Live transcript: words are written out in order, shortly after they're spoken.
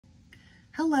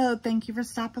Hello, thank you for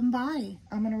stopping by.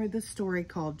 I'm going to read this story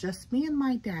called Just Me and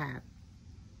My Dad.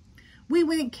 We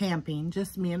went camping,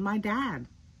 just me and my dad.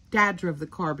 Dad drove the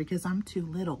car because I'm too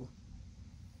little.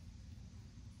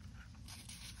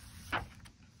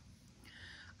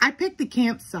 I picked the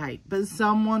campsite, but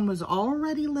someone was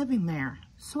already living there,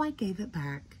 so I gave it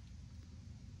back.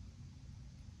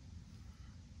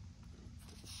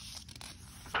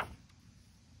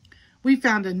 We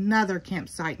found another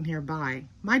campsite nearby.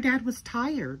 My dad was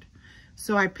tired,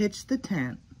 so I pitched the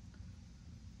tent.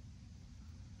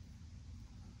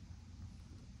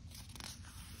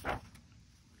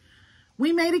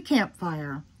 We made a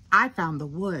campfire. I found the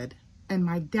wood, and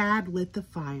my dad lit the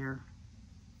fire.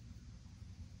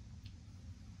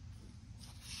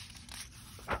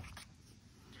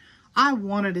 I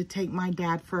wanted to take my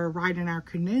dad for a ride in our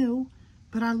canoe,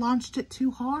 but I launched it too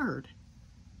hard.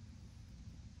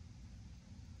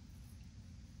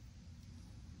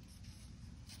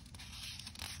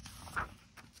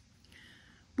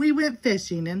 We went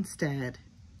fishing instead.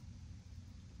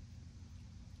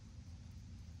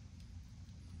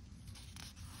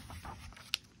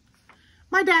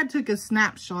 My dad took a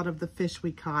snapshot of the fish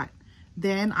we caught.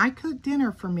 Then I cooked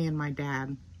dinner for me and my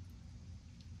dad.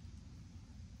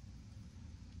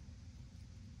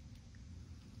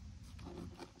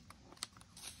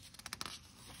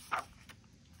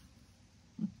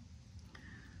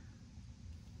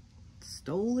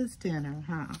 Stole his dinner,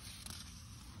 huh?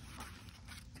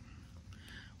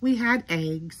 We had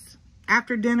eggs.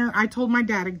 After dinner, I told my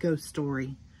dad a ghost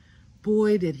story.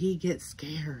 Boy, did he get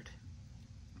scared.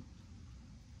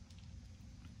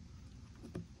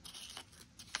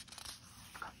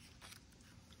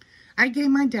 I gave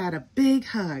my dad a big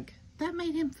hug. That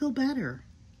made him feel better.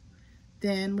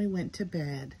 Then we went to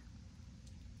bed.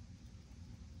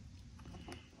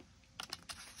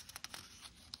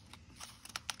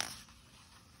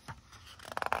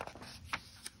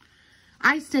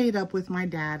 I stayed up with my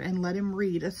dad and let him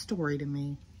read a story to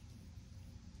me.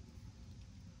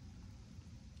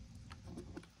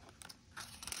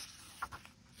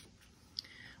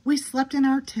 We slept in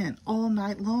our tent all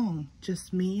night long,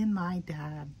 just me and my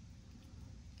dad.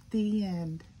 The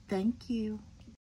end. Thank you.